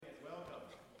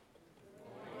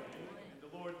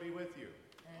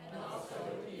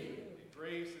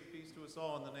us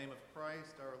all in the name of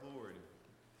Christ our Lord,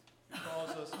 who calls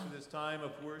us to this time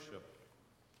of worship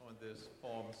on this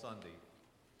Palm Sunday.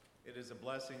 It is a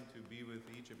blessing to be with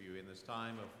each of you in this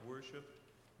time of worship.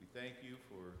 We thank you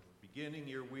for beginning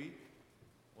your week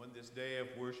on this day of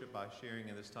worship by sharing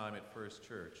in this time at First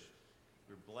Church.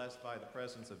 We're blessed by the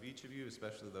presence of each of you,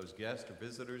 especially those guests or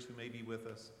visitors who may be with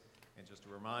us. And just a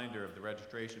reminder of the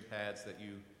registration pads that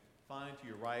you find to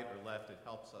your right or left. It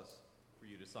helps us for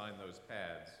you to sign those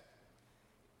pads.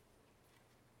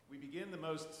 We begin the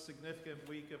most significant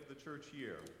week of the church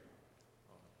year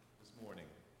this morning.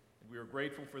 And we are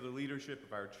grateful for the leadership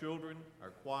of our children, our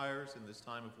choirs in this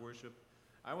time of worship.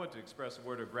 I want to express a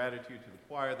word of gratitude to the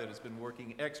choir that has been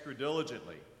working extra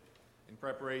diligently in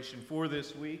preparation for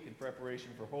this week, in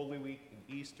preparation for Holy Week and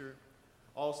Easter.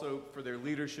 Also for their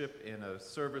leadership in a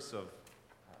service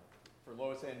for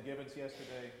Lois Ann Gibbons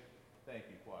yesterday. Thank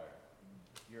you, choir.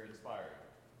 You're inspiring.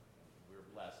 We're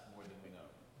blessed more than we know,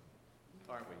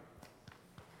 aren't we?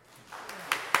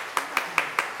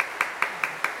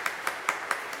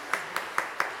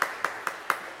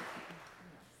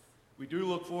 We do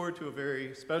look forward to a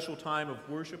very special time of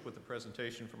worship with the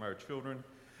presentation from our children.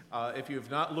 If you have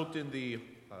not looked in the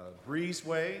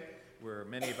breezeway, where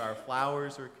many of our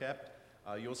flowers are kept,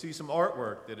 you'll see some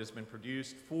artwork that has been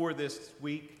produced for this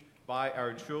week by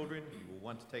our children. You will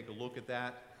want to take a look at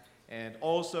that. And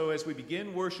also, as we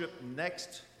begin worship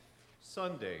next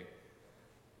Sunday,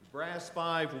 Brass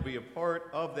 5 will be a part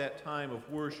of that time of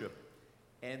worship,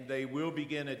 and they will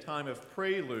begin a time of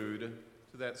prelude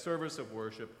to that service of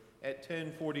worship at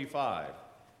 10:45.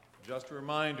 Just a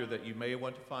reminder that you may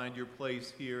want to find your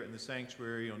place here in the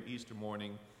sanctuary on Easter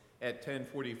morning at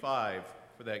 10:45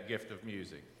 for that gift of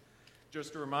music.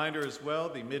 Just a reminder as well,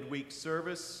 the midweek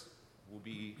service will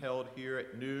be held here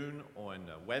at noon on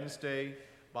Wednesday.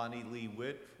 Bonnie Lee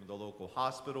Witt from the local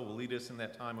hospital will lead us in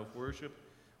that time of worship.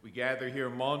 We gather here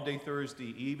Maundy,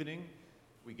 Thursday evening.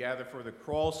 We gather for the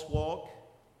crosswalk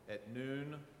at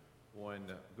noon on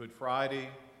Good Friday.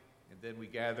 And then we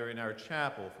gather in our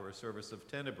chapel for a service of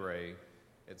Tenebrae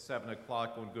at 7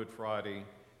 o'clock on Good Friday,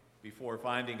 before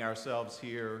finding ourselves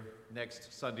here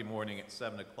next Sunday morning at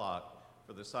 7 o'clock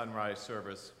for the sunrise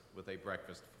service with a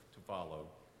breakfast to follow.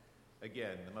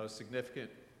 Again, the most significant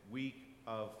week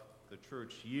of the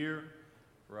church year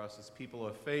for us as people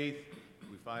of faith.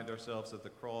 We find ourselves at the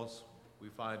cross. We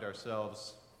find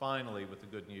ourselves finally with the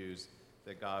good news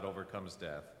that God overcomes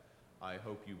death. I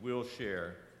hope you will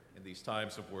share in these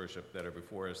times of worship that are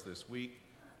before us this week.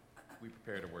 We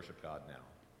prepare to worship God now.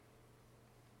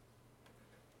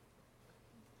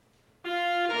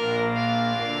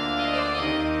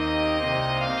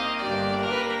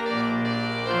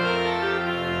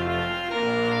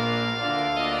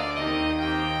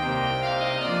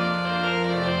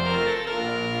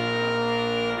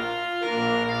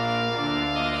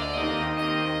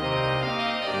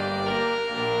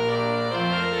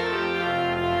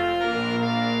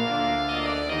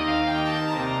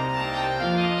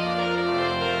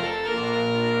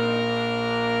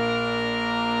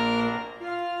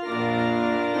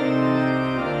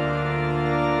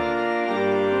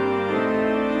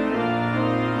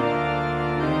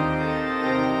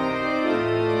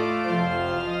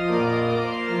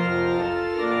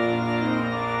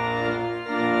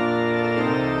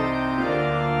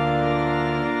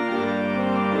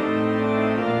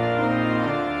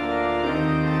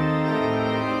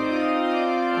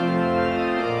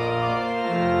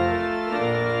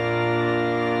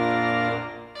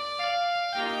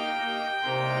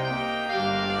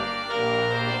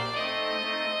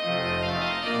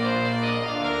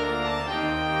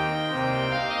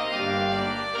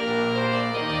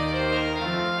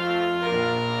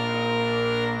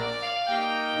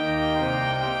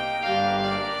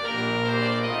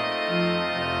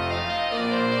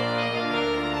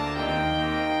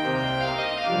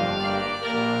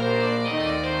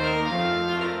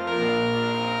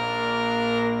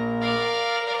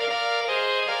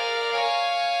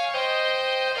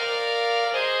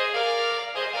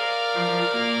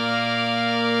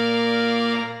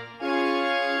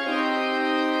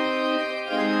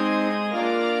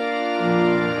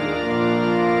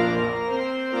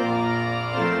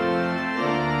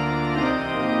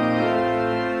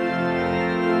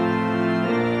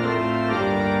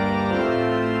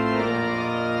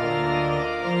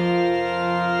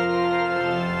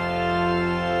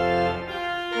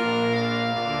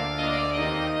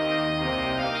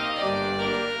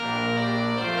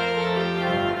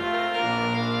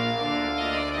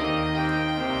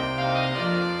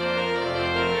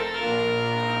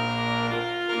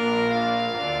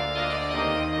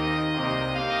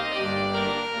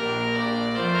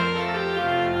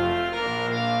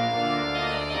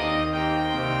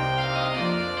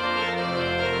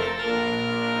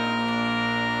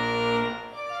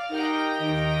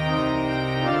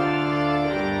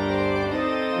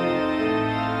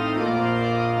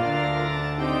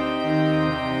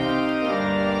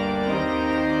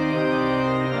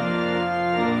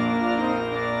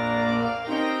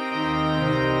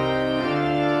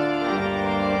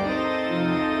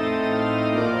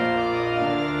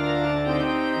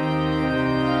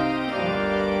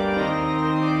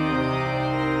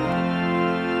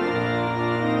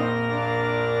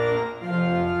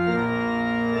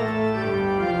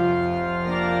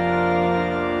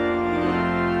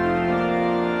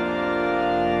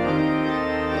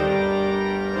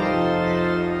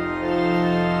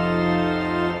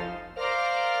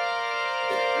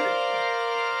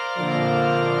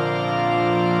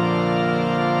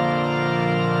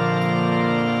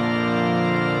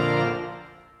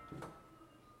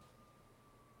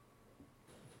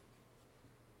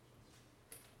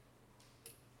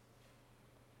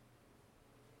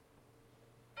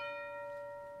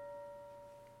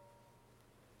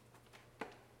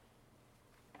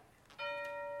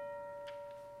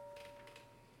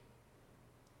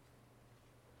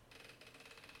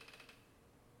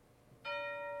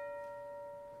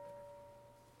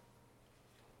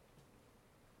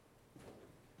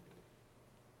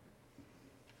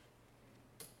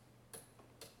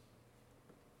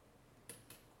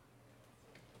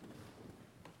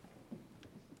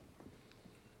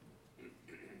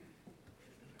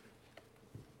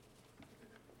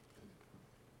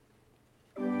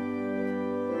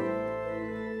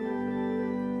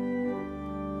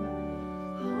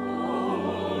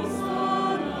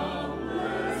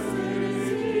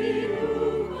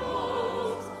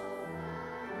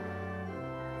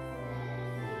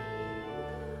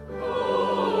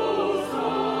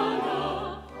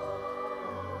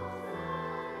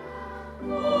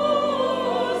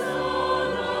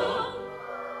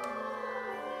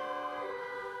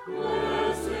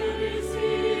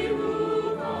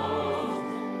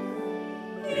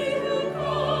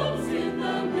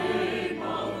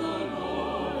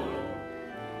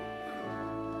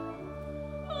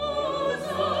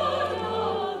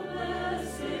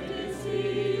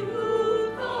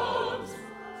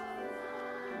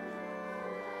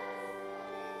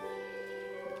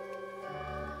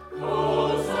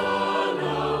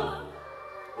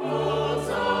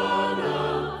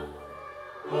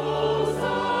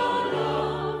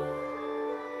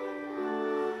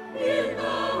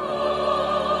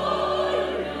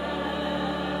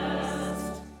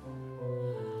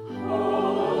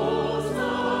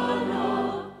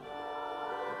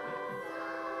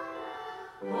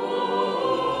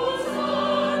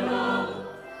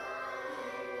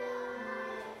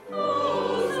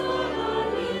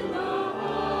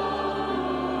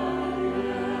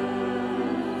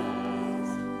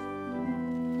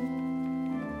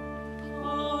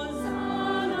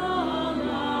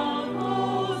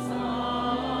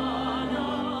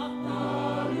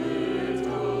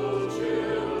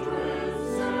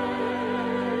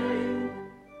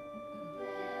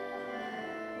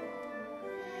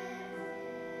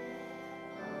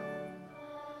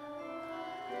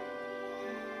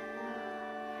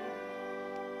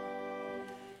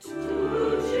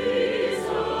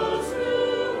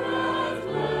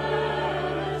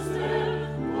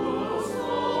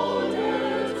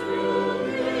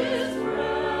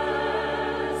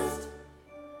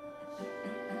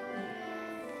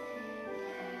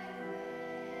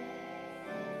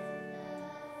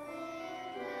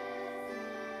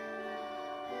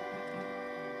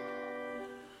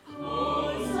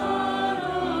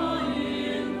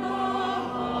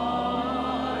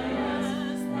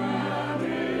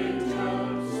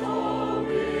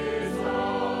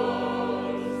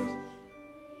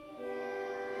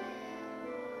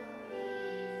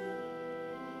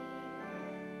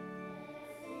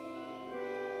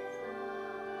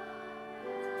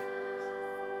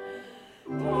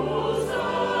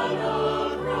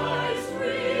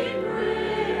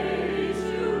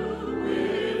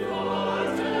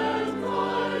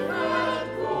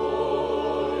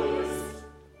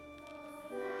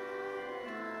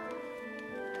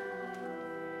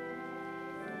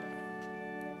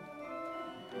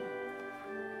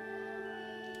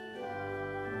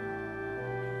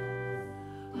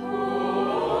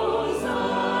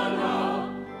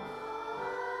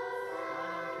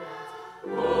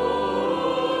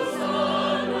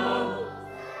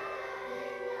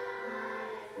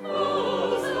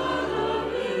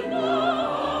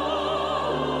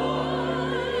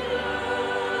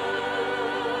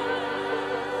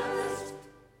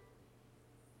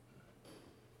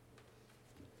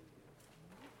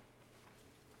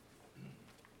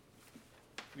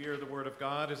 We hear the word of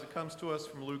God as it comes to us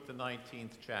from Luke, the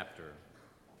 19th chapter.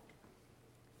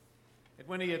 And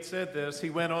when he had said this,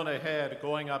 he went on ahead,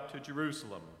 going up to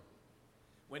Jerusalem.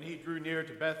 When he drew near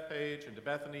to Bethphage and to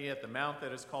Bethany at the mount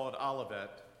that is called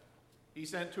Olivet, he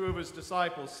sent two of his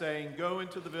disciples, saying, "Go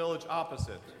into the village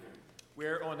opposite,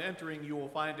 where on entering you will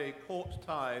find a colt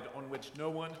tied on which no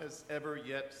one has ever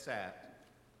yet sat.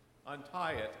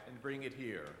 Untie it and bring it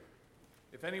here.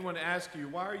 If anyone asks you,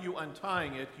 'Why are you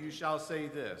untying it?' you shall say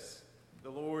this,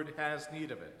 'The Lord has need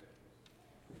of it.'"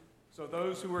 So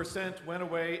those who were sent went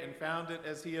away and found it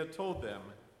as he had told them.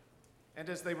 And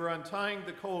as they were untying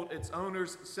the colt, its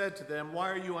owners said to them, "Why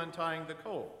are you untying the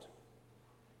colt?"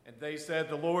 And they said,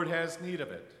 "The Lord has need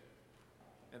of it."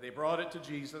 And they brought it to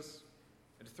Jesus,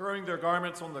 and throwing their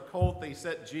garments on the colt, they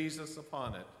set Jesus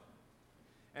upon it.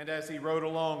 And as he rode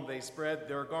along, they spread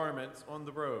their garments on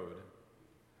the road.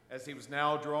 As he was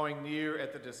now drawing near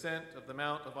at the descent of the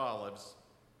Mount of Olives,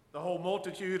 the whole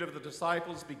multitude of the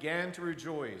disciples began to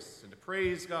rejoice and to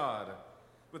praise God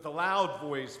with a loud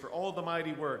voice for all the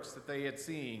mighty works that they had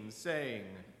seen,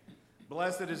 saying,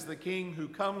 "Blessed is the King who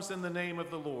comes in the name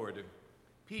of the Lord.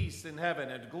 Peace in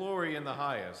heaven and glory in the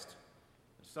highest."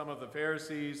 And some of the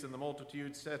Pharisees and the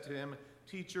multitude said to him,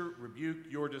 "Teacher,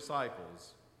 rebuke your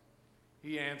disciples."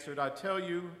 He answered, "I tell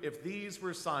you, if these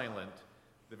were silent,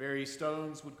 the very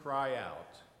stones would cry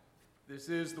out." This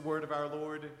is the word of our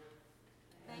Lord.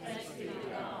 Thanks be to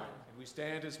God. And we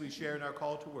stand as we share in our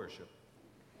call to worship.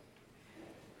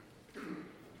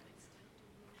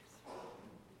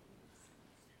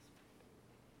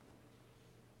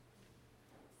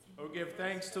 Oh, give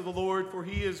thanks to the Lord, for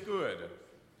he is good.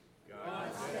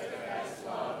 God's steadfast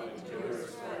love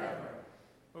endures forever.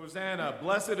 Hosanna,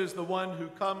 blessed is the one who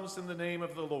comes in the name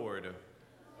of the Lord.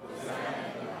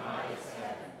 Hosanna in the highest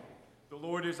heaven. The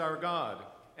Lord is our God,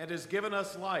 and has given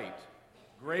us light.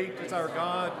 Great is our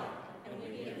God. And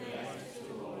we give thanks to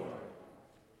the Lord.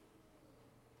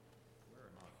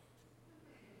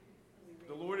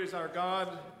 is our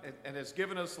God and has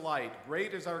given us light.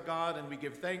 Great is our God, and we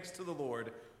give thanks to the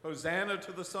Lord. Hosanna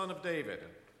to the Son of David.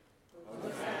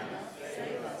 Hosanna,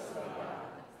 save us, O God.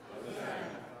 Hosanna,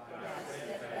 God's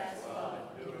steadfast love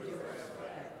endures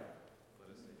forever. Let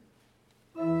us sing.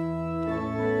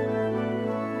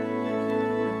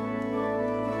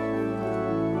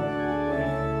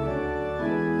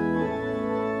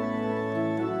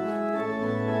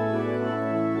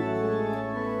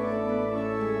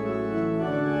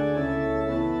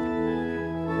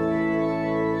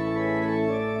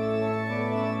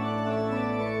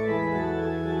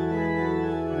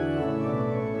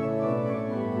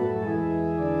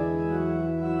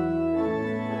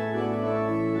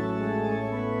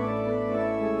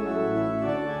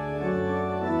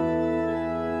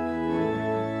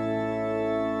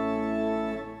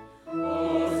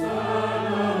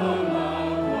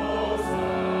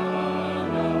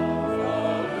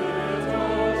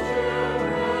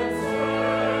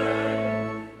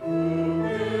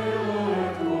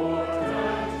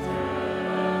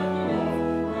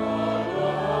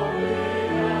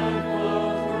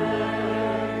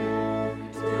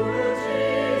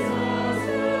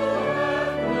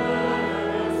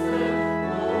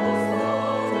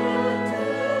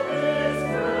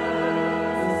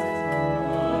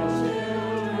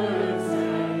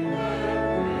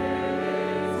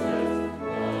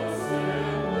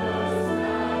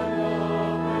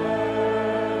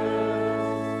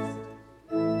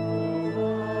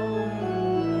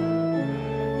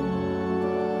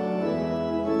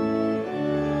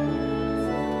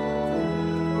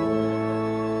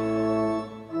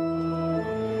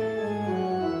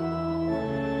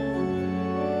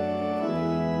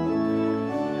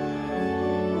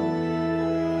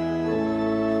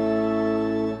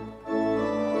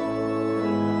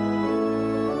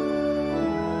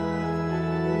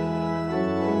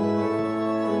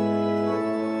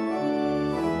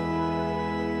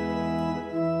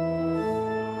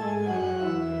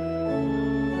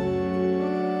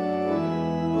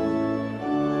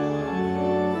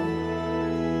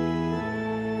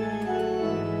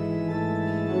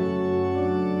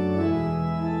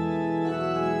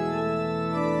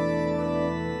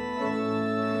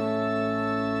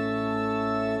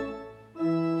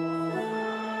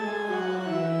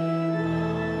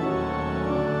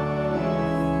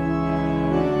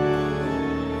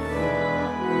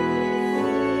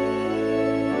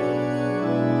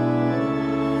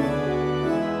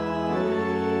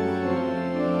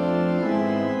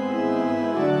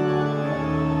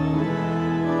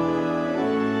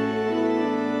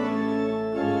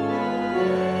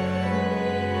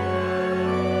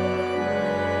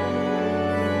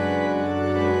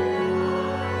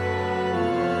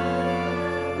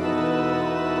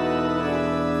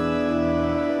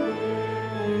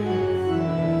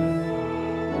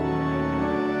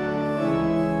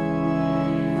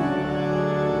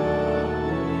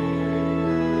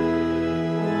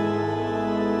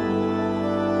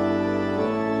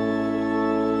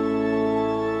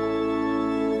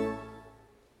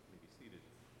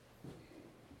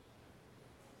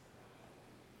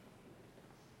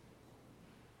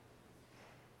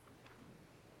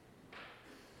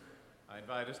 I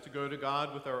invite us to go to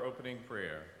God with our opening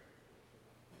prayer.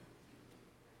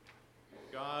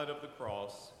 God of the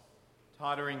cross,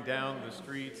 tottering down the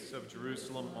streets of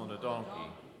Jerusalem on a donkey,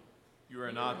 you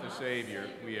are not the Savior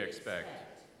we expect.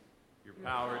 Your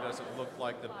power doesn't look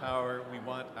like the power we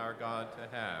want our God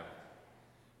to have.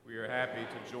 We are happy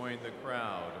to join the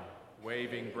crowd,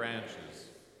 waving branches,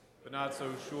 but not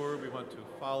so sure we want to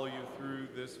follow you through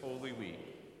this holy week,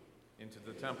 into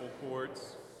the temple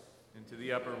courts, into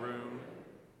the upper room,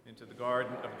 into the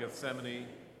Garden of Gethsemane,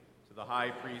 to the high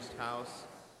priest house,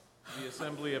 to the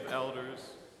assembly of elders,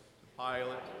 to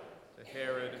Pilate, to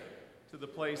Herod, to the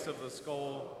place of the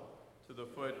skull, to the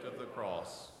foot of the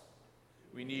cross.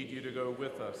 We need you to go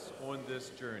with us on this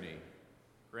journey.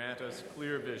 Grant us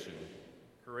clear vision,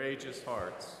 courageous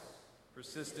hearts,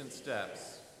 persistent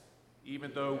steps.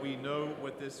 Even though we know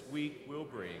what this week will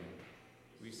bring,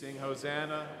 we sing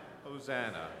Hosanna,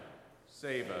 Hosanna.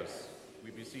 Save us,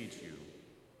 we beseech you.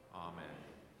 Amen.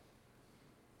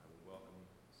 I will welcome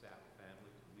the Sapp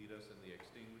family to lead us in the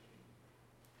extinguishing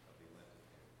of the Lenten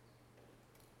candles.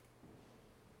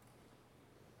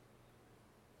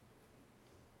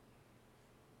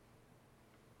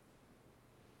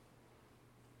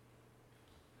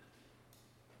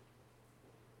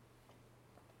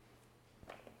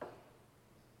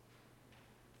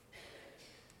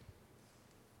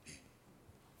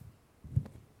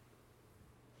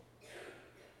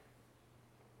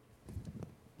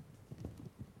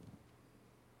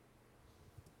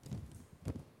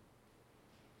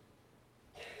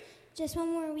 Just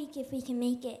one more week if we can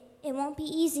make it. It won't be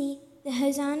easy. The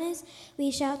hosannas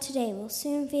we shout today will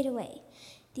soon fade away.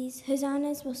 These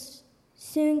hosannas will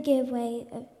soon give way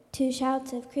to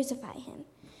shouts of crucify him.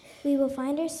 We will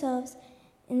find ourselves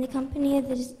in the company of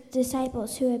the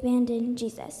disciples who abandoned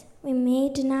Jesus. We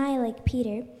may deny like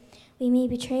Peter. We may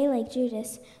betray like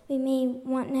Judas. We may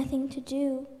want nothing to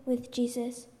do with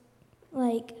Jesus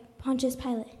like Pontius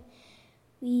Pilate.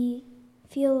 We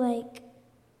feel like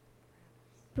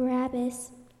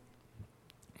Barabbas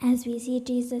as we see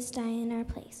Jesus die in our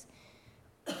place.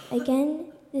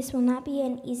 Again, this will not be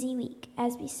an easy week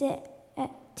as we sit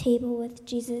at table with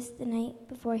Jesus the night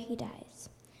before he dies,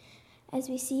 as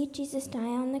we see Jesus die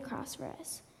on the cross for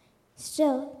us.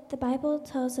 Still, the Bible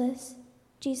tells us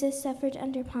Jesus suffered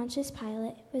under Pontius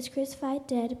Pilate, was crucified,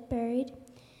 dead, buried.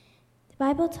 The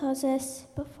Bible tells us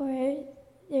before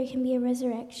there can be a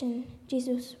resurrection,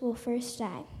 Jesus will first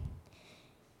die.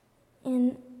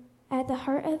 And at the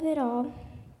heart of it all,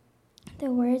 the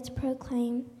words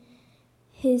proclaim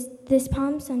this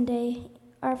Palm Sunday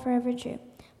are forever true.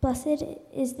 Blessed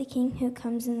is the King who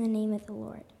comes in the name of the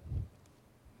Lord.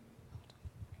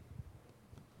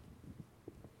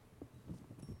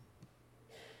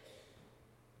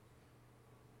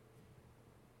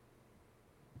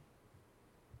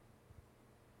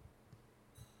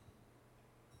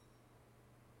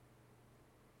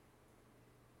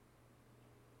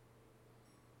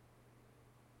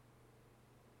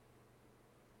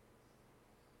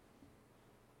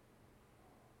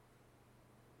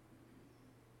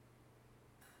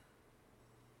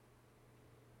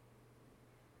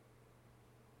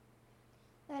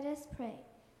 Let us pray.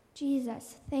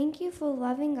 Jesus, thank you for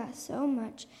loving us so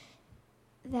much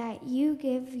that you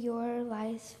give your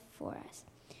life for us.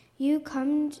 You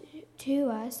come to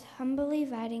us humbly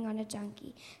riding on a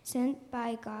donkey, sent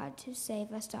by God to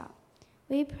save us all.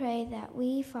 We pray that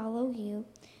we follow you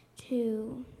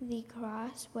to the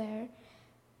cross where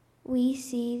we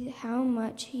see how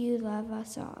much you love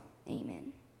us all.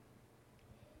 Amen.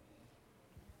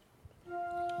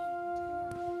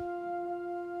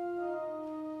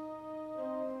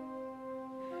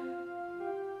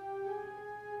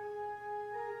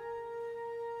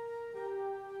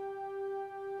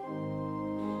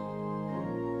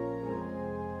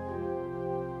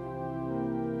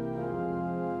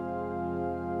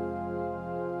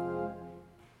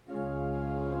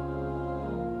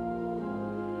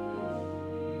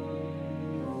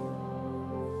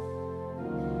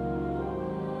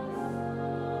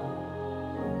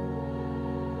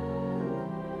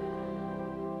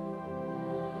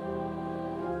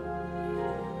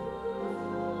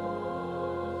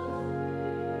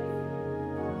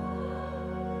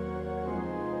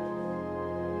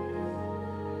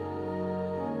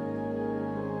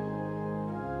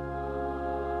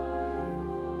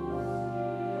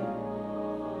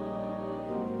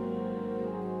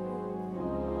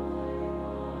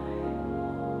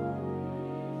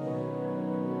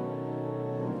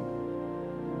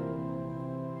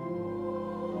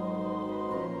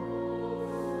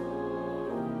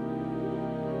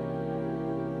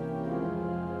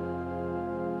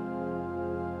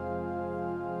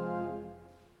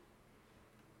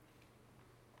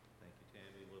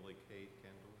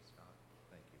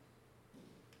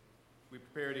 We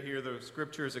prepare to hear the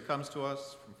scripture as it comes to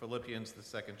us from Philippians, the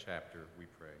 2nd chapter, we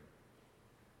pray.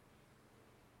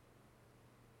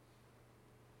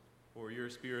 Pour your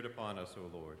Spirit upon us,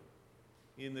 O Lord,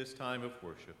 in this time of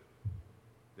worship,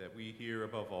 that we hear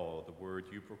above all the word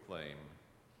you proclaim,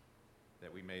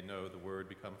 that we may know the word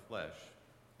become flesh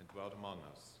and dwelt among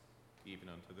us, even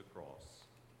unto the cross.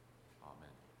 Amen.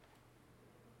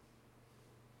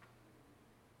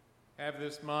 Have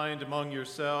this mind among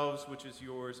yourselves, which is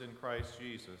yours in Christ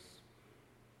Jesus,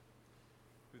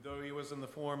 who, though he was in the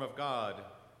form of God,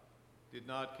 did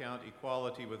not count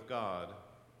equality with God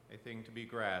a thing to be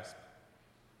grasped,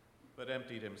 but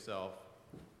emptied himself,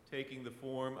 taking the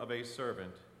form of a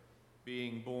servant,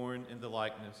 being born in the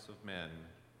likeness of men.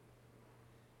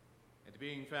 And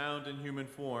being found in human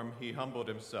form, he humbled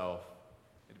himself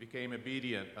and became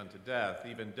obedient unto death,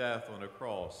 even death on a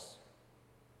cross.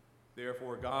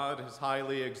 Therefore God has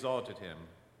highly exalted him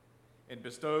and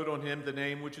bestowed on him the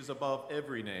name which is above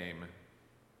every name,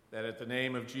 that at the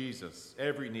name of Jesus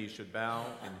every knee should bow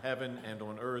in heaven and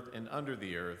on earth and under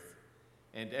the earth,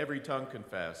 and every tongue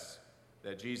confess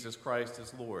that Jesus Christ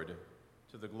is Lord,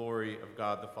 to the glory of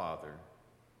God the Father.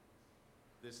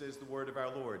 This is the word of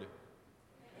our Lord.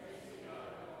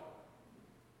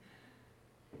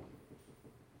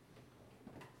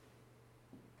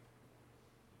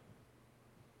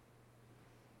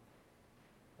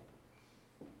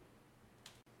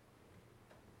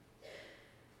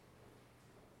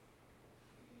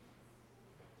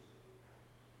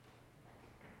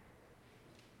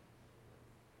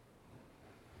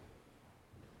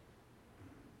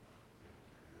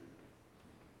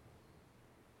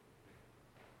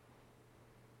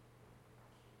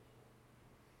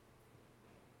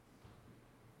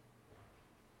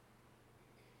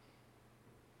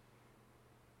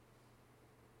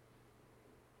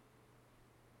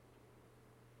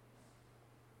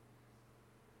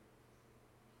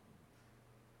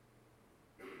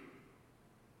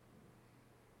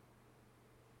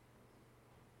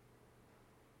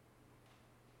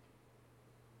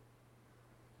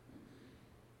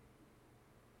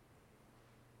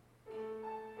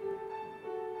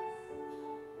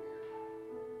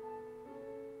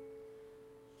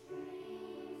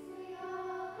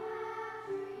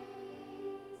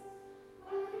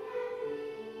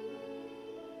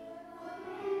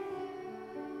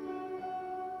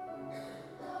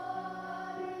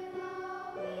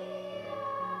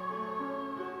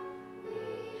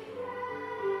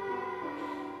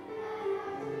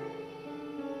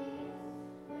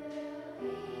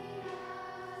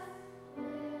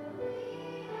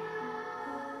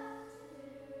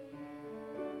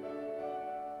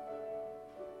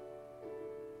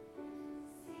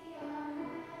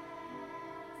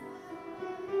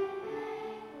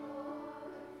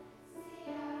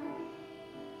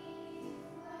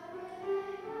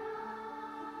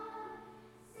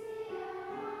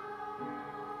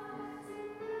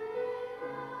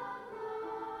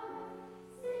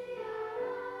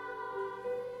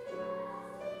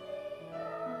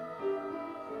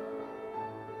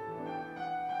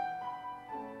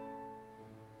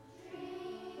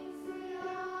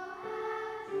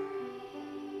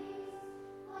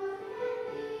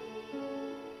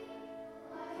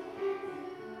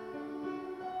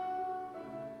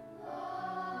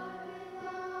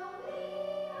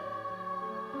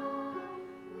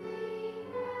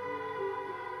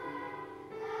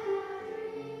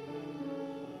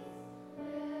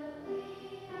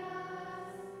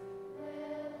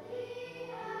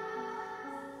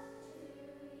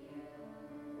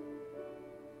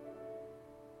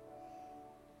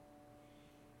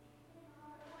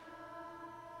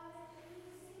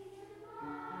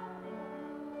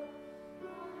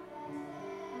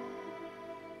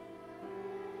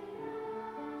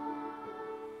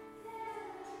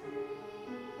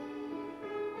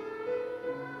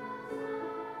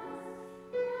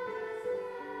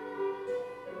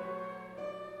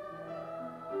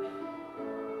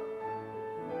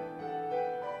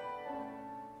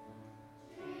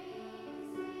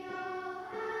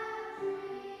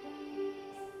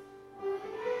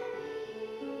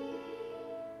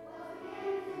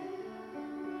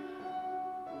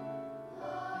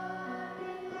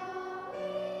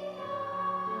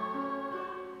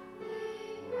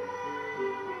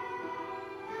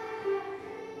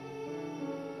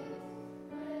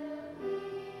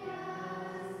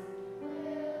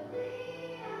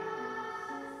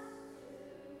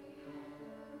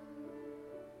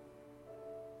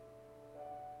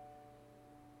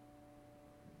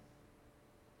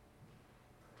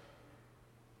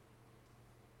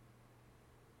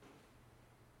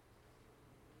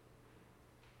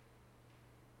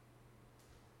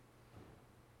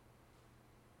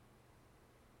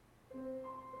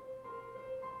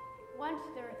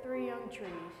 young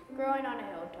trees, growing on a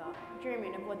hilltop,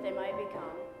 dreaming of what they might become.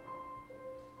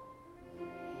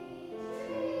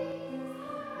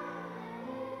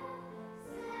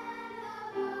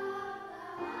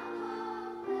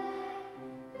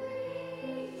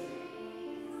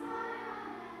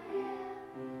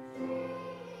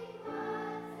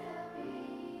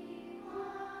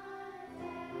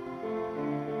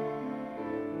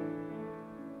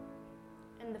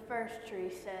 And the first tree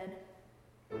said,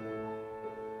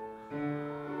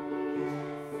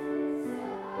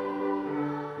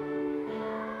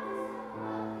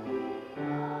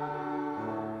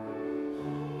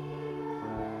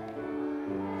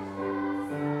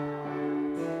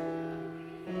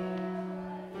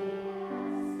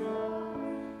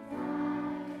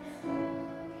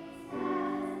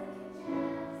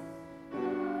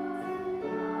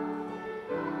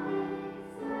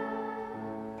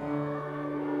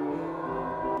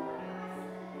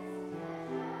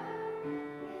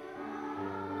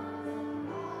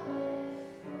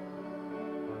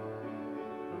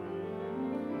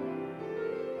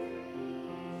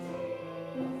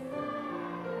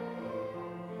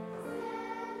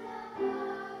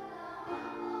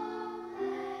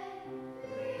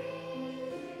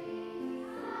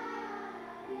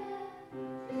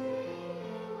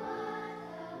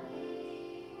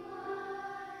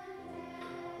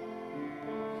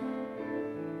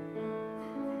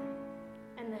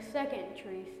 and the second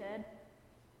tree said,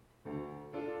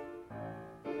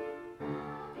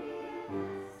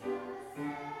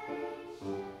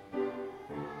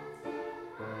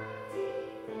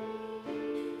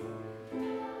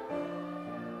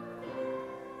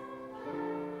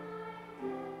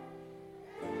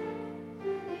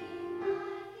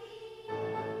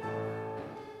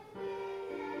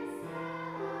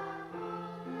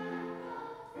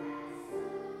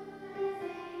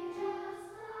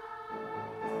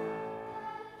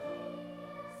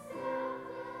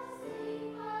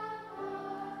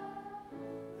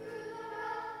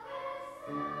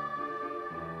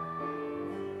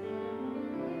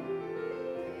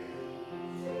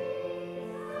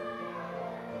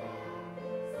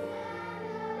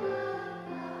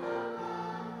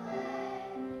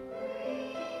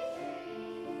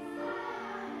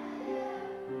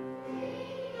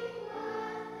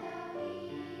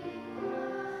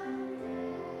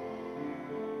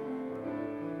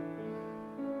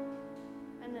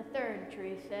 and the third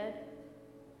tree said,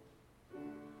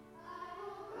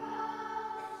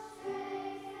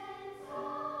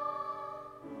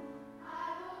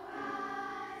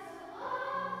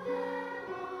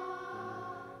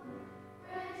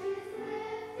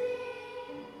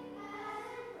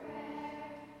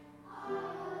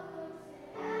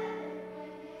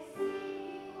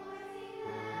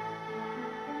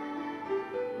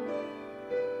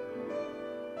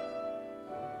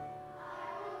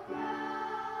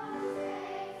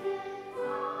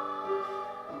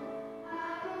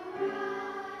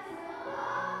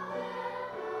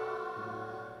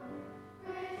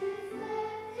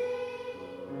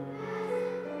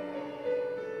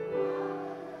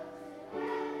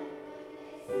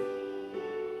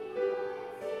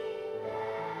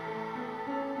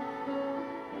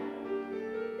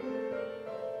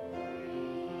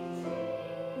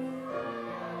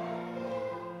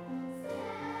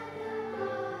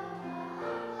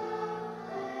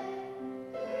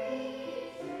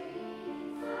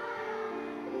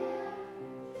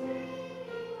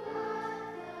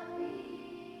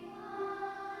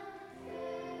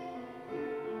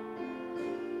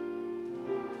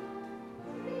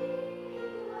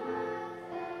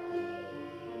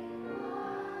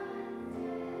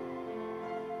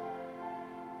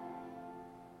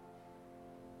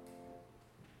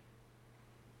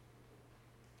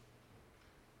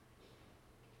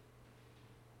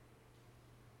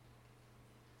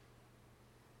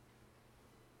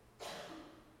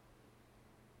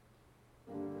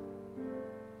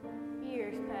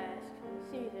 Years passed,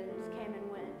 seasons came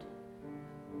and went.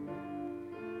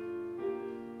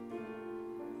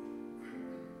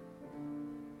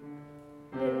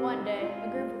 Then one day, a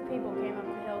group of people came up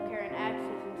the hill carrying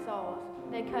axes and saws.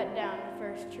 They cut down the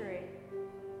first tree.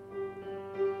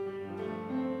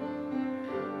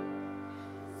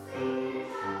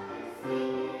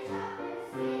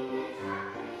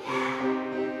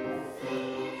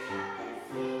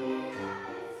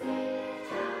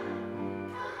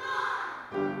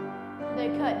 They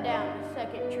cut down the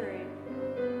second tree.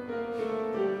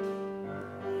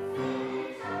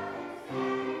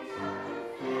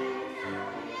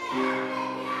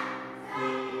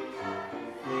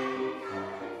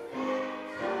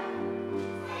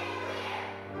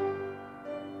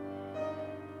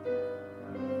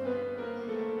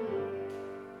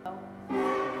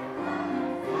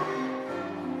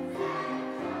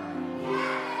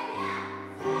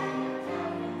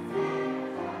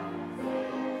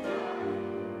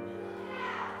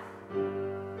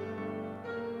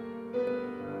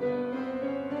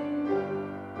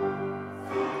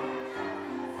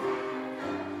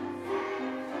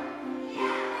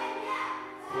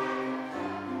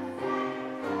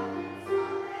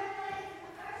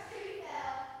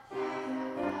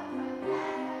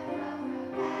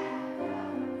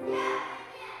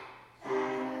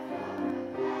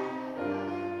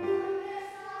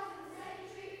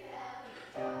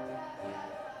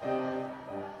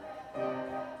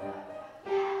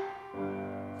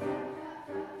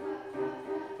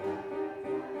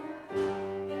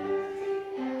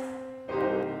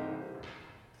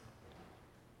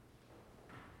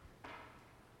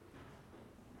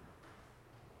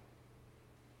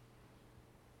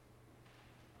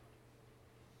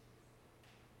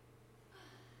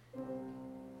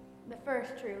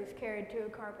 first tree was carried to a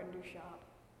carpenter shop.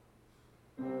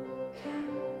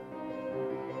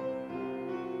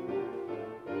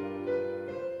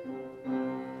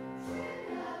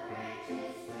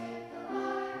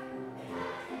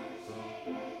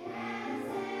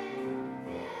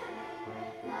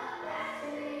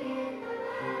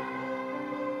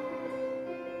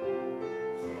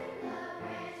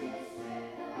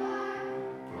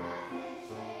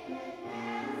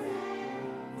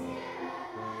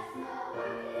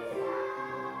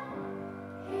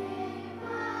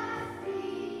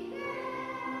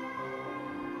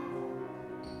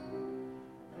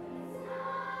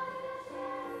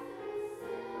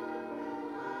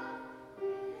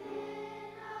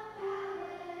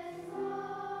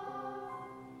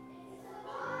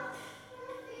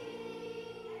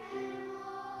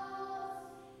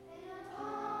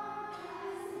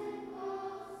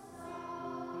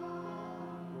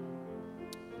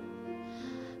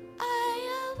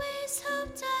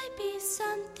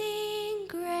 Something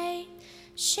great,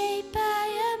 shaped by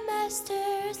a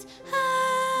master's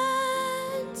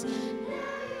hands. Now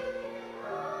you can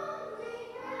only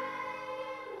pray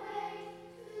and wait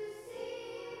to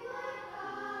see what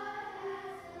God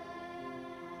has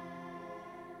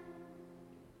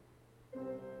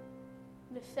planned.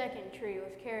 The second tree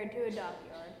was carried to a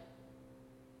dockyard.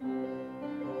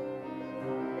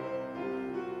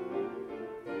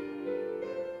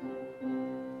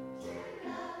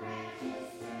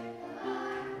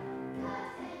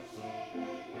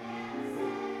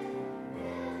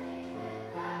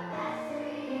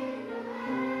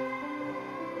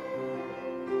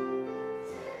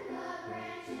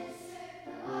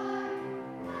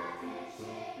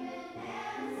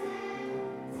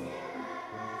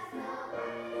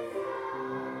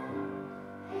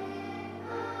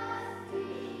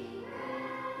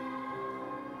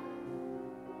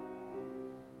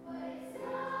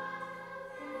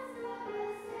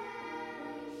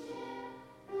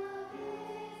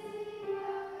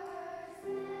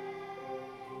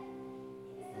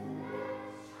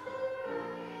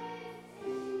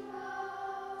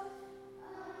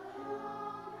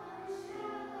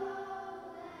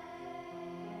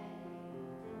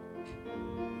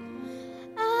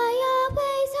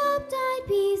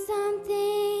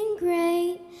 Something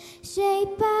great,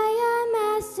 shaped by a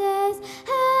master's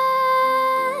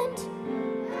hand.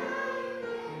 Now you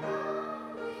can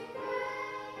only pray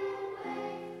and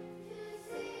wait to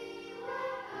see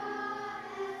what God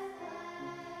has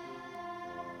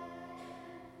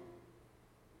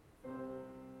planned.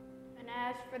 And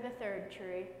as for the third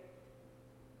tree,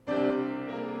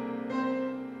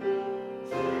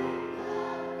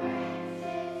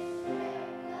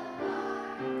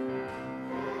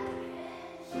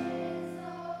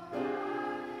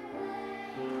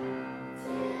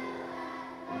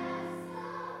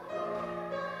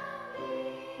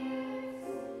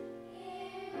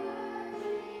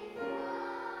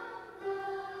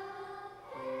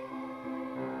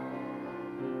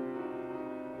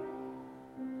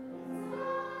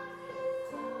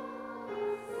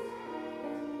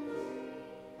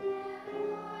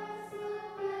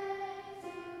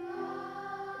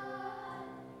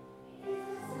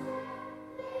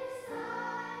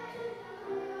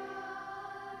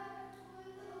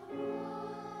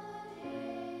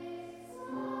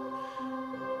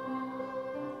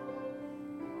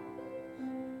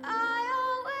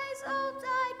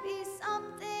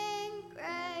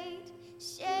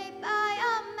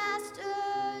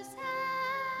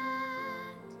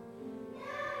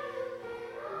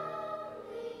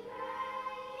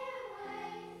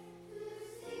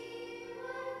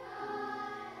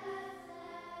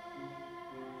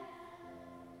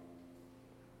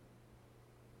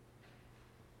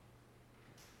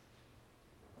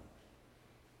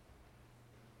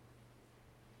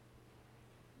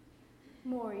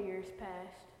 more years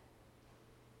passed.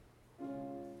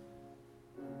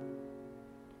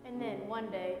 And then, one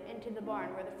day, into the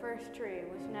barn where the first tree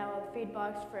was now a feed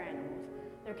box for animals,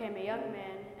 there came a young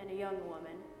man and a young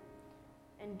woman.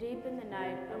 And deep in the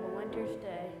night of a winter's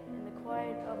day, in the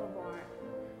quiet of a barn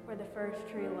where the first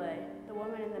tree lay, the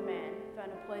woman and the man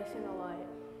found a place in the light,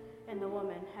 and the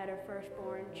woman had her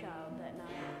firstborn child that night.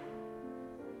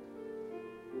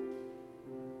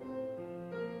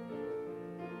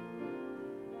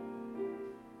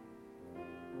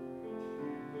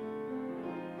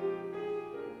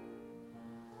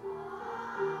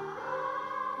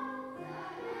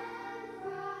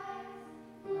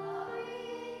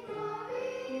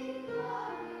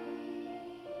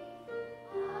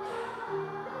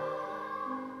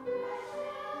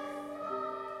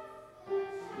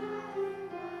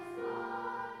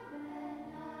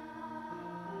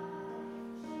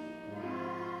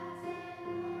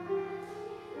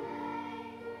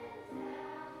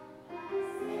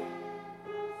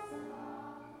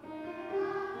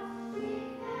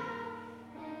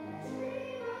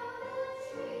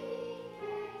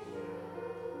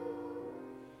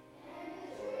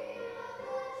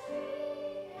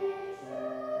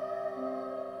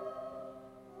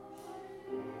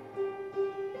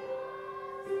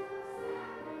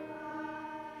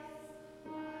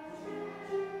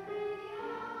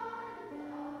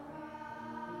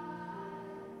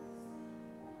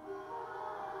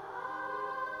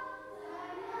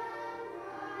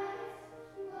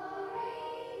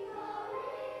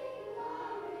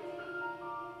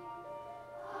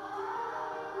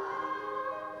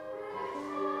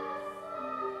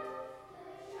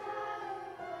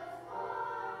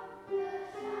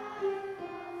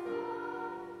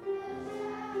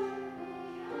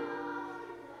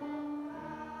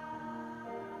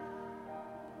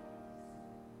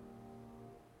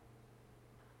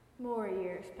 more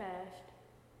years passed.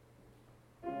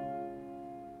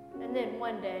 And then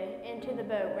one day, into the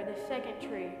boat where the second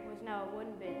tree was now a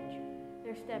wooden bench,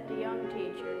 there stepped a young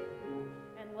teacher,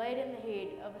 and late in the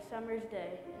heat of a summer's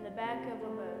day, in the back of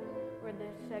a boat where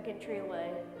the second tree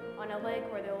lay, on a lake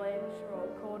where the waves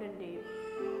rolled cold and deep,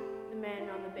 the man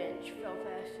on the bench fell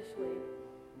fast asleep.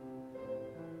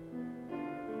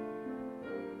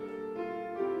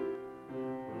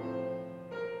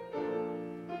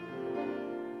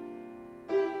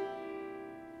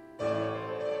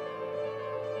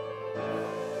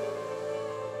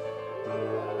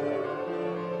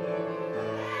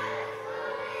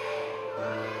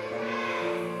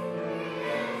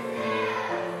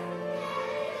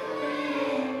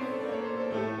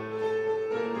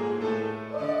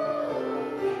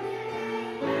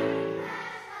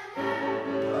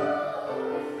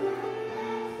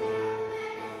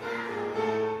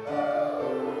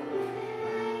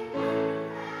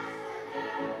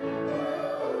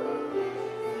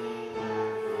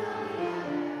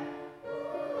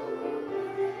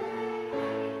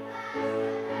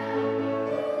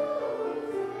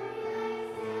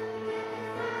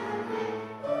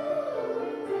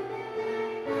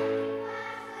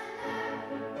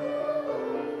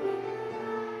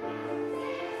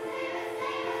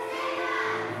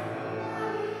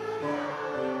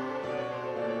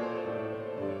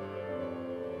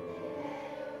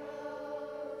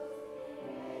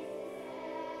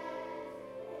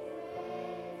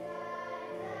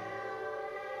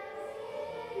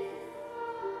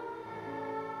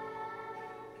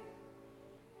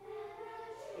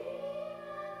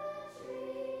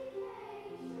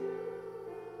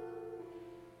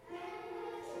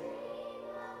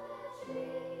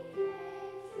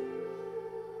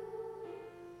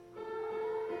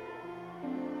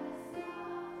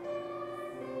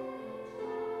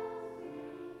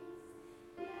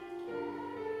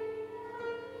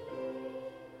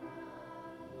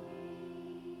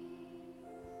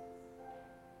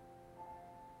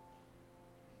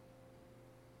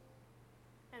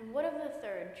 And what of the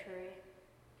third tree?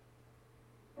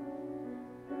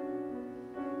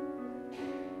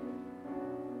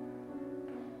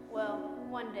 Well,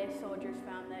 one day soldiers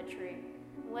found that tree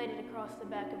and laid it across the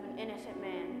back of an innocent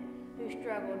man who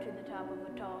struggled to the top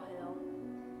of a tall hill.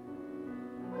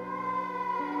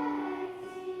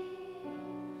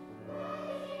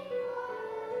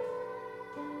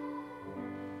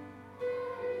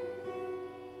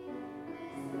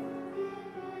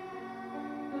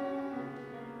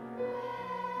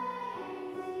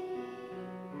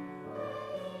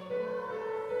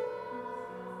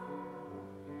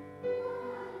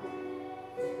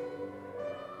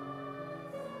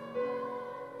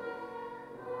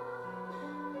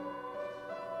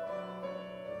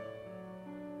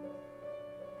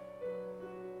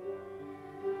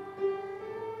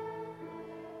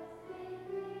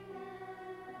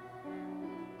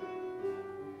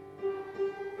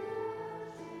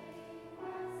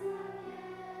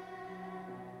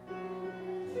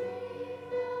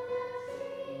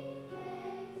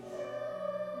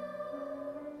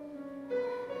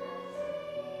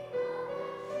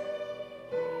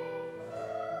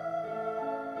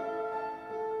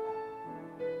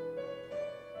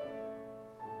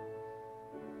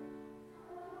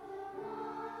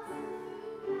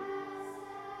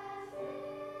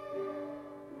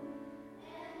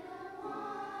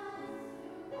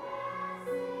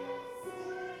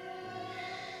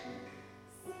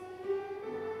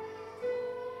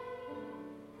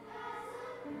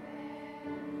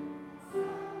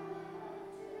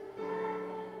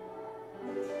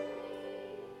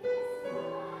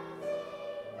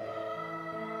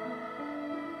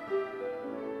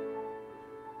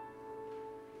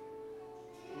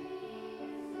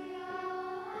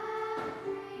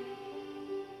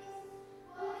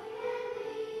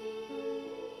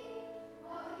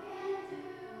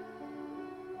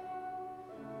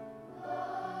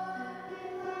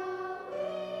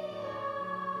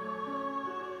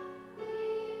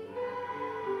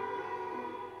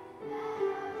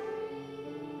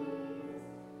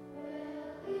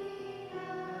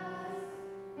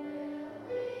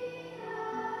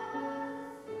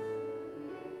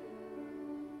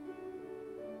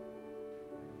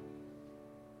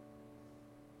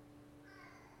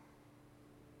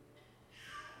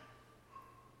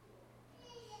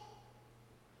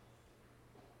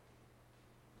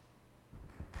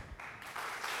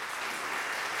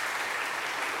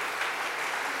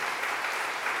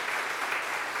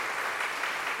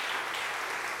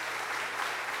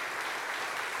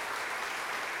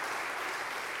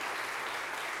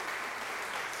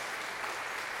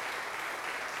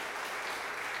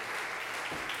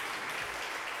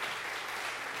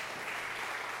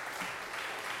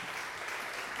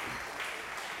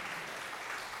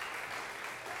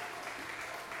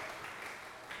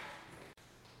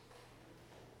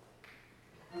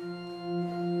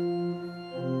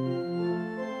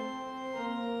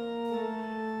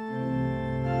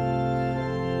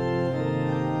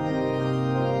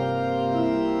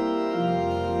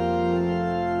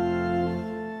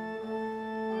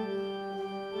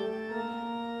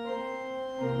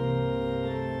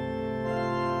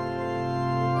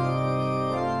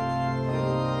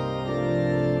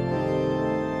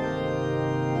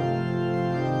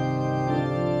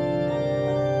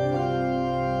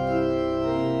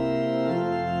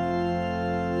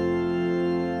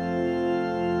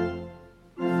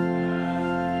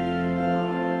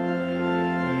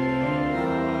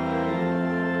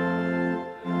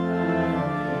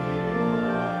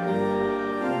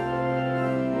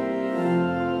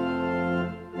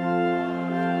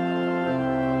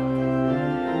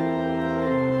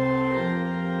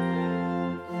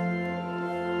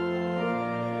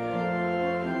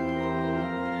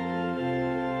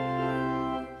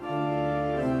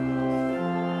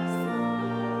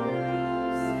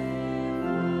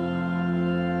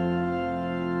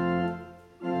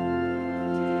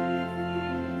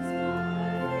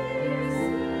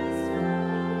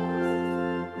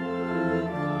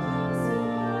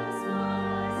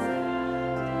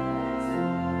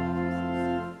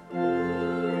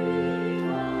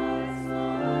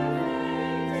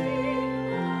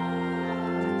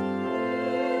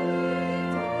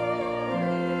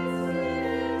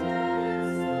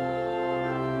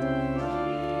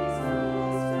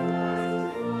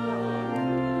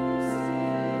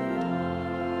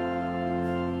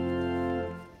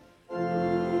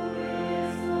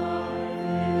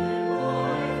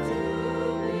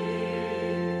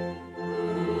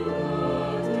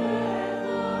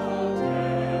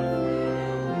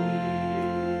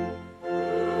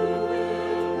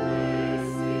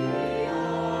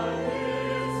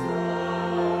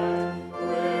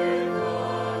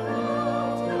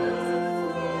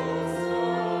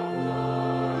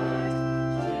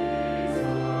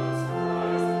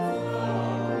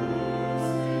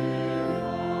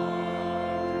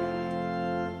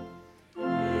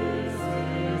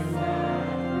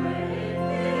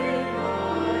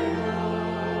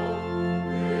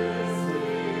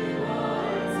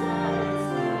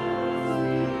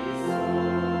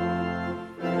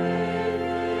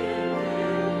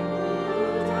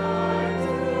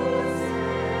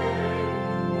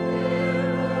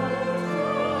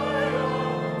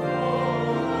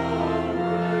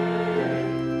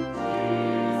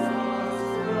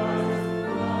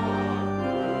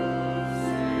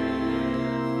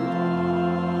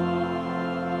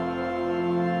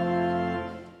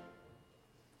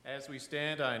 As we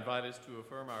stand, I invite us to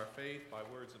affirm our faith by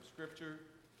words of Scripture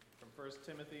from 1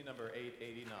 Timothy number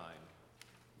 889.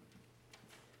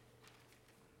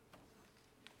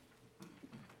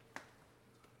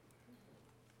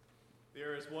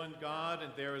 There is one God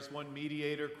and there is one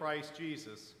mediator, Christ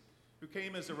Jesus, who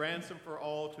came as a ransom for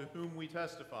all, to whom we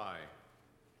testify.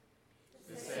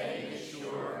 The saying is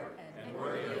sure and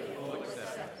worthy of full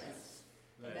acceptance,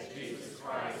 that Jesus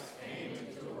Christ came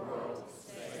into the world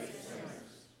to save sinners,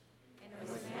 and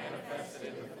was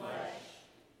manifested in the flesh,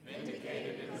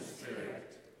 vindicated in the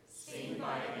Spirit, seen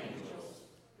by angels,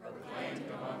 proclaimed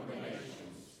among the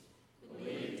nations,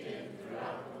 believed in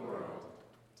throughout the world,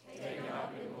 taken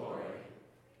up in glory.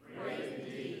 Great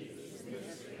indeed is the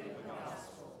mystery of the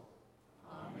gospel.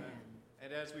 Amen.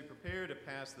 And as we prepare to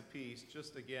pass the peace,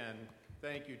 just again,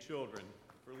 thank you, children,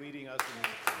 for leading us in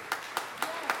this prayer.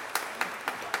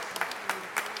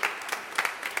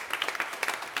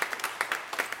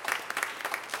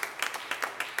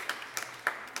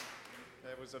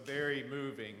 That was a very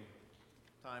moving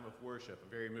time of worship, a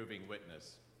very moving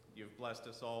witness. You've blessed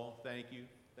us all. Thank you.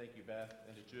 Thank you, Beth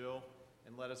and to Jill.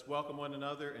 And let us welcome one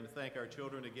another and thank our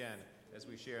children again as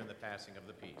we share in the passing of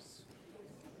the peace.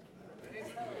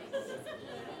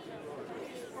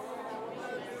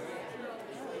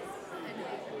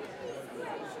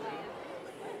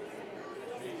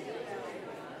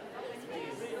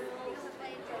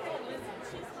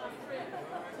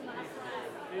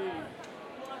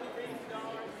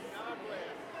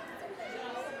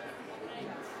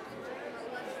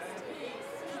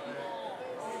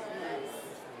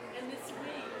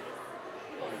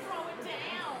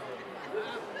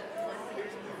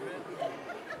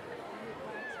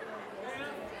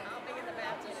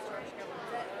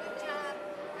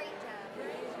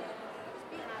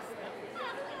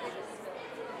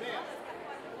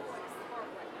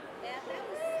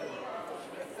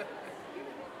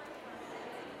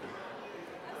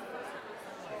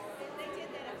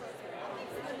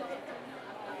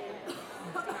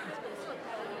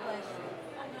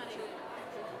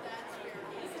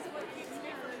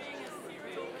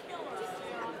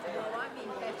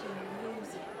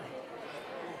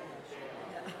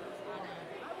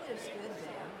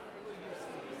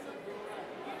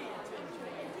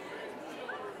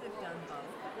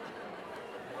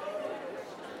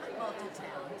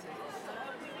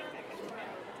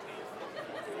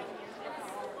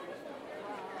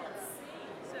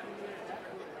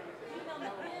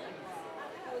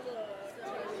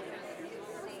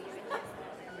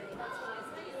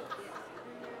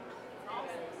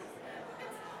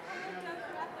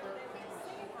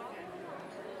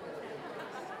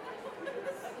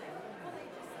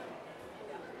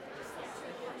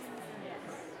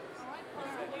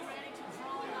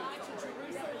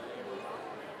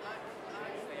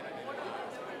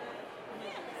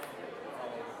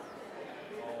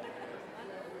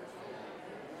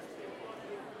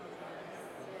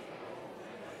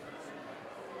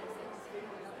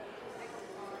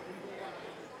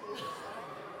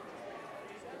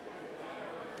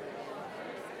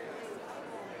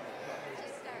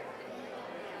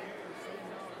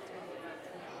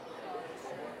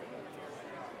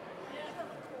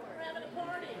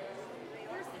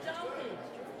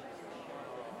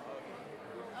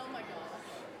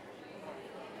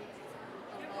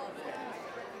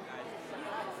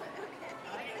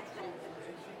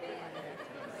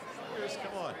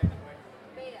 Come on.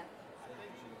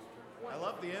 I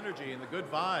love the energy and the good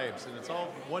vibes, and it's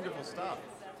all wonderful stuff.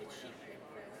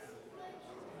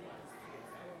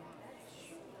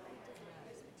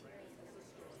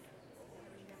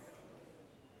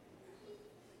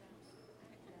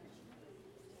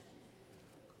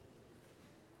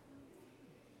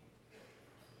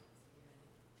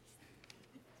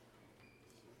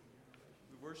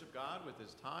 We worship God with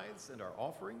his tithes and our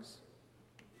offerings.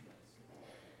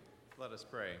 Let us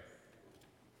pray.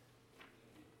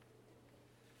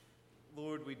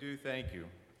 Lord, we do thank you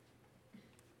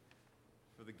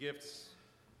for the gifts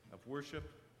of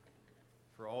worship,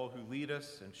 for all who lead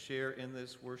us and share in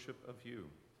this worship of you.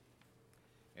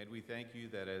 And we thank you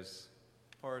that as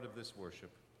part of this worship,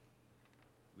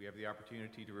 we have the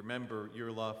opportunity to remember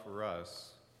your love for us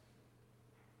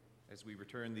as we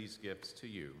return these gifts to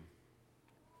you.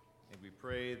 And we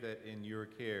pray that in your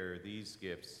care, these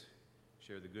gifts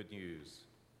share the good news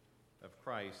of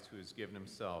Christ who has given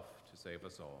himself to save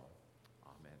us all.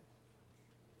 Amen.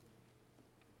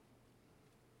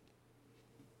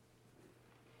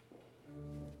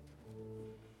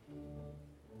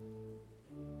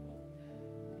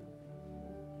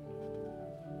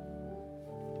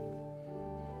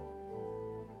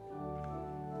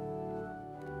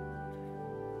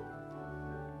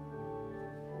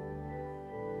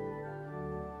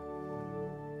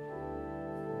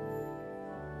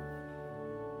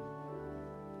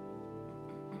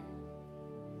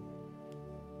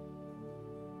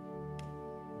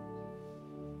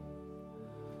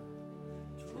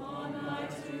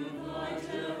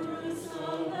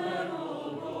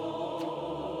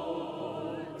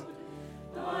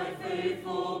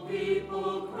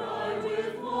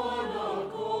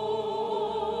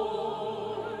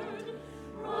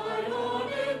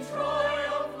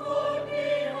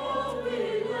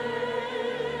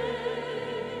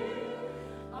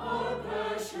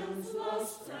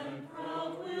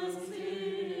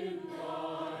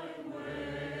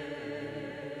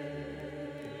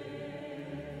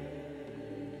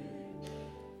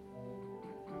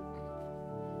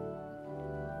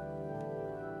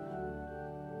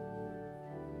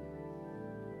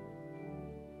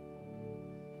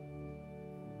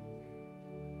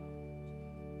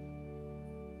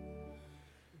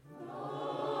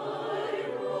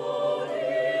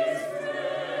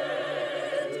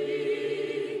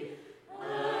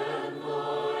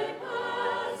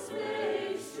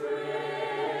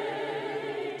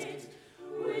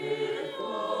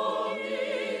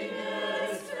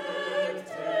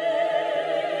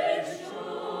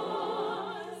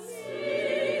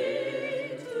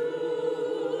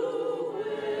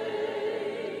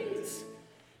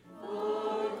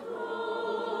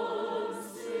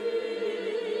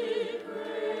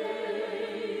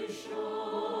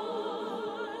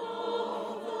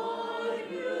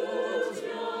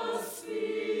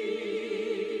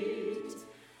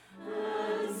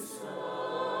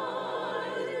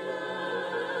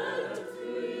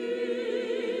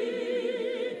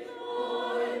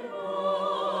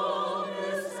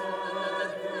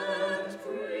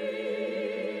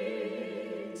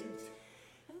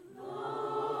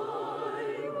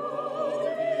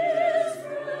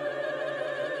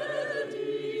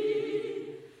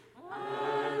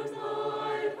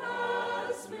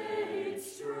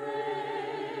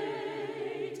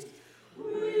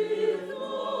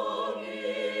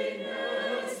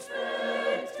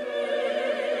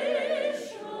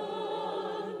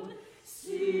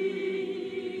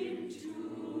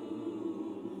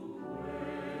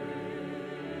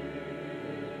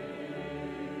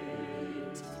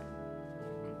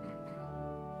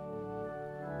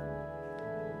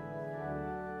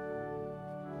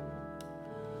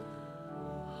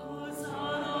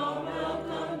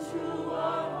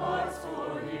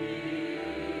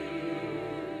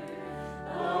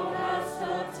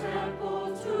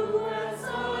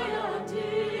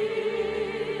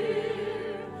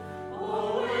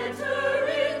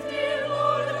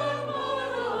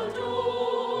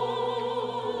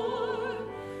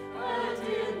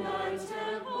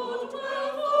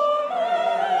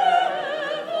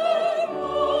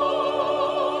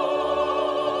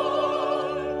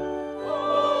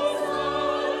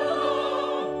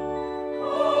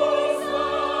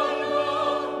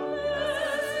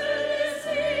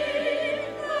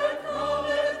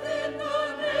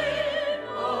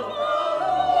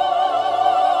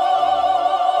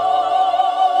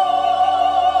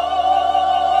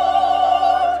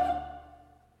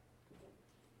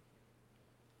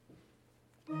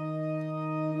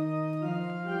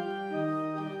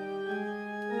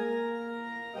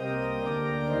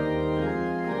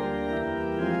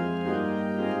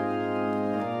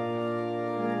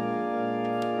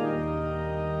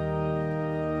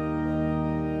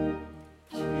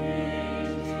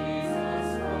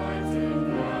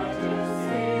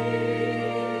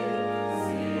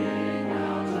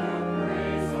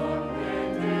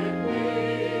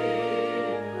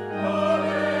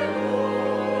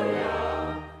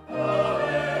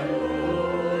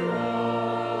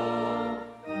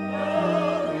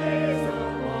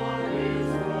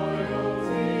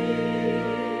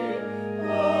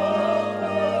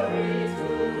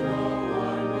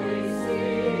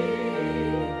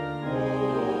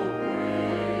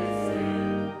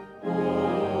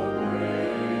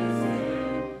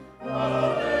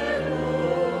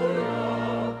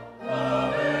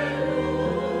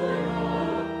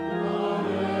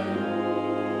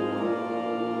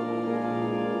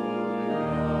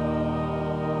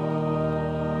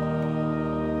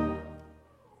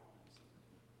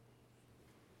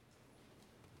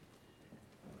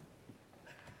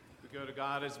 Go to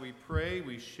God as we pray.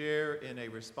 We share in a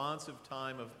responsive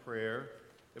time of prayer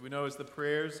that we know is the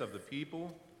prayers of the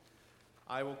people.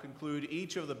 I will conclude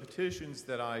each of the petitions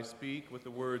that I speak with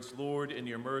the words, Lord, in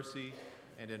your mercy,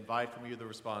 and invite from you the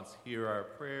response, hear our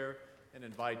prayer, and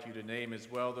invite you to name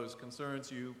as well those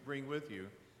concerns you bring with you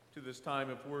to this time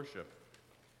of worship.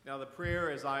 Now, the prayer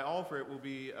as I offer it will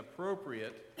be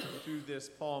appropriate to this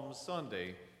Palm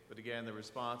Sunday, but again, the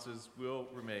responses will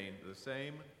remain the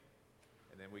same.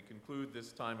 And then we conclude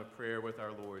this time of prayer with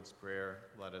our Lord's Prayer.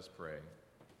 Let us pray.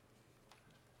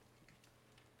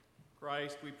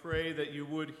 Christ, we pray that you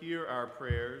would hear our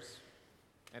prayers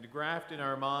and graft in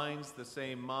our minds the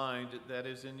same mind that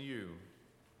is in you,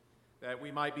 that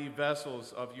we might be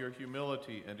vessels of your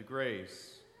humility and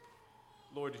grace.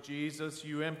 Lord Jesus,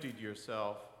 you emptied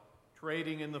yourself,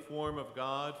 trading in the form of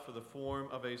God for the form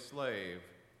of a slave.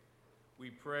 We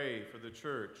pray for the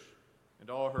church and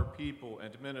all her people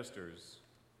and ministers.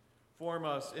 Form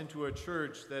us into a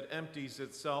church that empties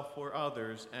itself for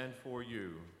others and for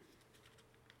you.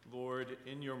 Lord,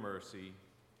 in your mercy.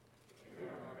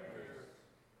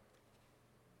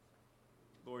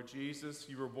 Lord Jesus,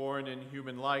 you were born in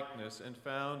human likeness and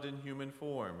found in human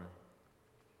form.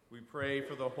 We pray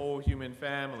for the whole human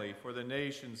family, for the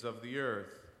nations of the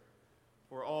earth,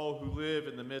 for all who live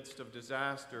in the midst of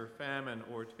disaster, famine,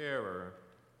 or terror.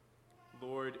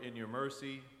 Lord, in your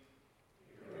mercy.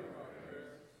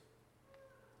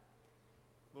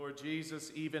 Lord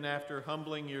Jesus, even after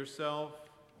humbling yourself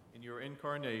in your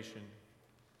incarnation,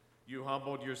 you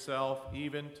humbled yourself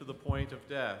even to the point of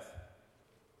death.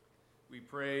 We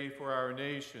pray for our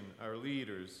nation, our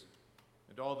leaders,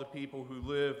 and all the people who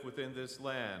live within this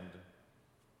land.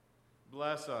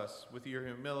 Bless us with your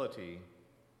humility.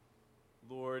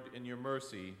 Lord, in your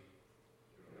mercy.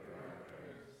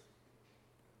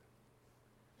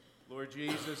 Lord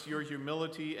Jesus, your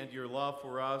humility and your love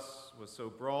for us was so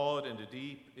broad and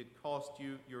deep, it cost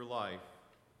you your life.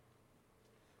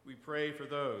 We pray for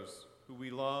those who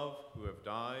we love, who have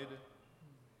died,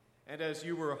 and as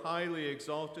you were highly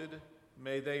exalted,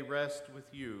 may they rest with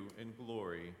you in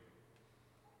glory.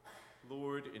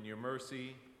 Lord, in your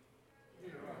mercy.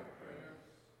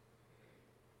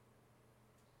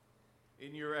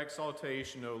 In your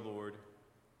exaltation, O Lord,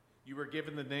 you were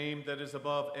given the name that is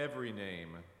above every name.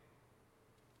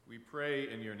 We pray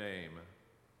in your name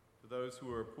for those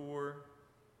who are poor,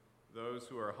 those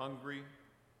who are hungry,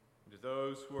 and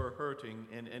those who are hurting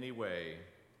in any way.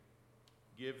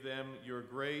 Give them your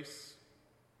grace,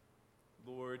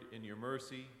 Lord, in your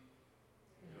mercy.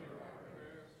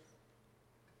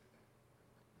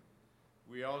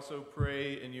 We also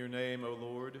pray in your name, O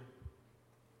Lord,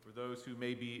 for those who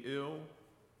may be ill,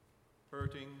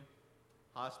 hurting,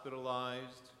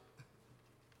 hospitalized.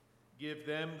 Give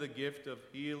them the gift of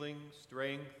healing,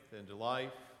 strength, and life.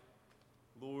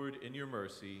 Lord, in your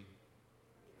mercy.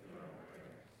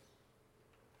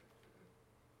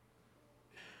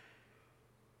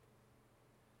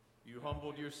 You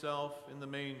humbled yourself in the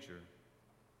manger,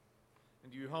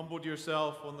 and you humbled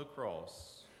yourself on the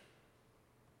cross.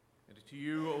 And to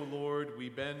you, O Lord, we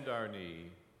bend our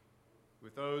knee,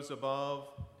 with those above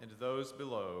and those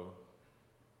below,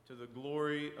 to the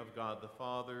glory of God the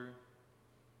Father,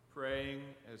 praying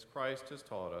as Christ has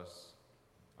taught us,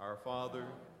 Our Father,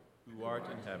 who art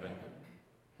in heaven,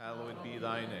 hallowed be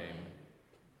thy name.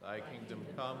 Thy kingdom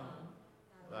come,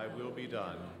 thy will be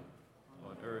done,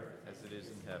 on earth as it is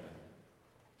in heaven.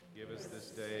 Give us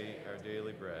this day our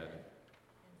daily bread.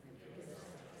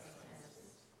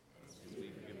 As we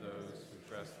forgive those who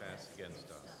trespass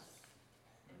against us.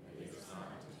 And lead us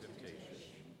not into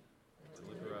temptation, but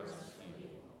deliver us from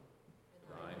evil.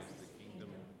 Thine is the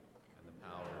kingdom, and the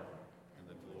power, and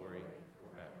the glory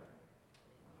forever.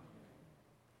 Amen.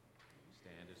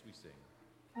 Stand as we sing.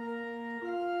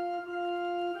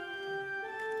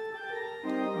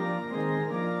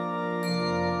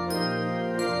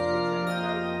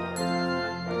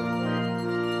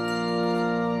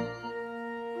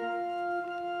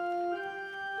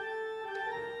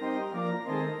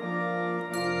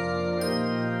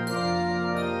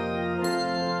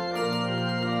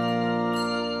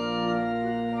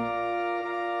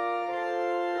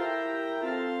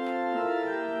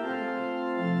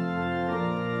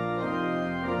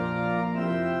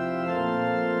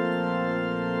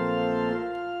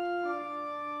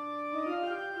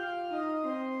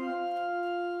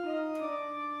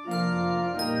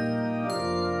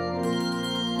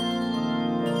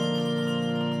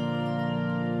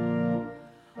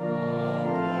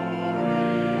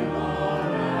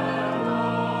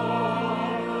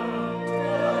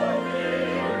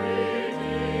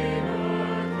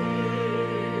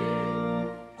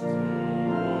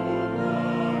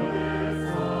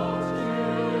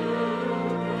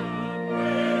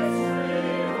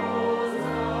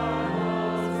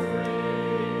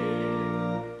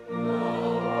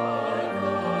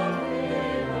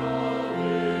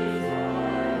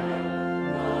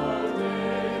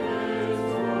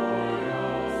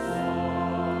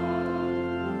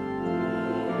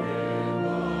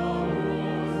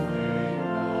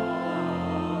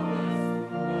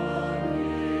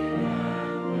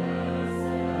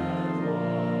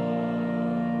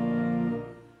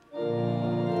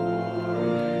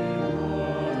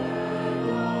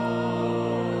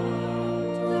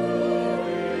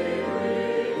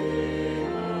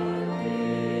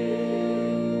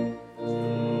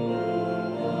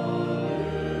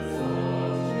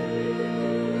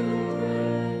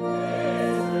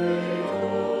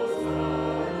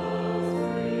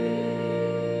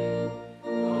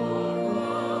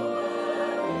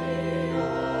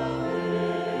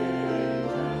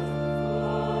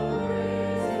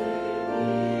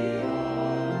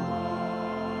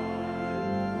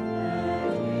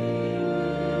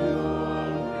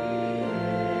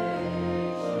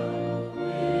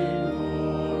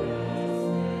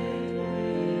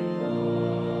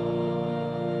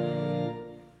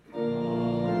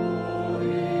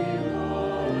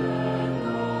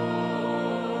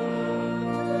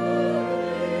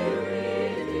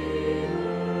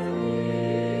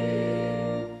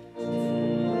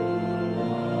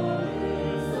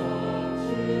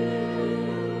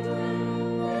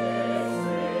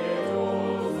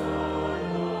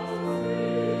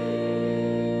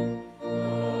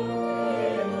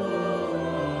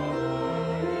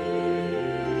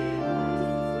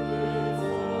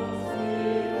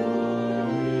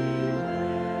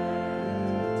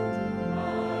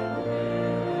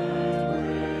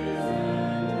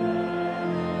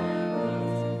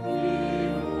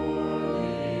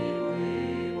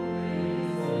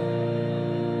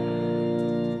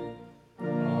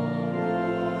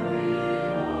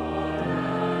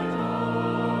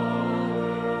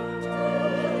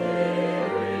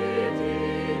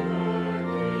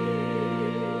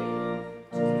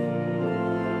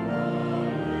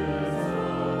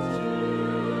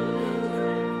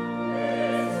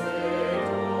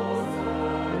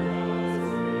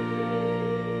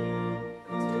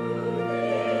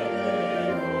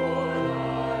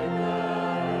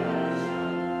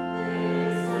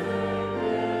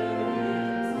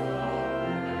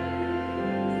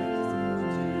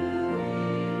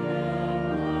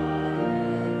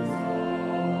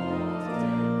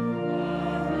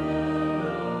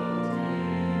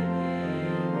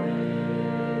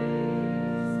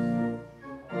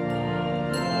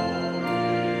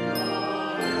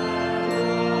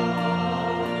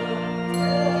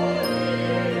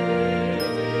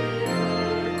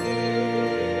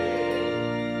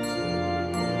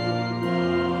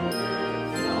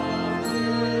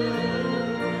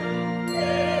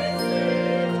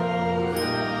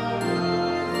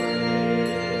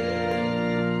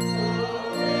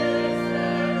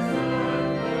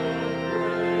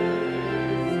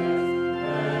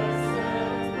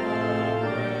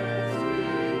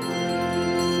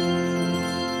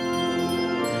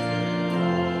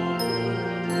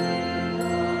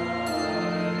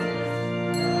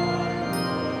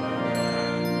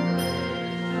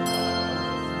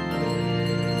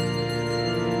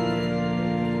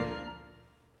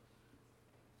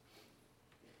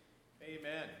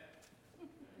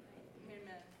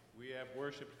 have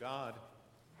worshiped God.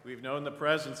 We've known the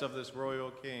presence of this royal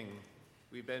king.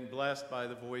 We've been blessed by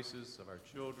the voices of our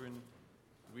children.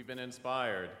 We've been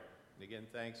inspired. And again,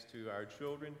 thanks to our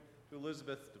children, to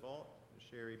Elizabeth DeVault and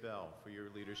Sherry Bell for your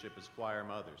leadership as choir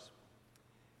mothers.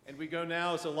 And we go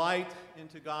now as a light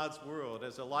into God's world,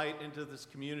 as a light into this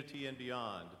community and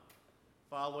beyond,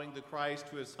 following the Christ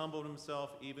who has humbled himself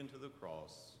even to the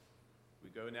cross. We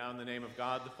go now in the name of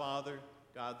God the Father,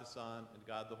 God the Son, and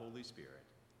God the Holy Spirit.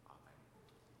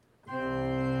 Amen.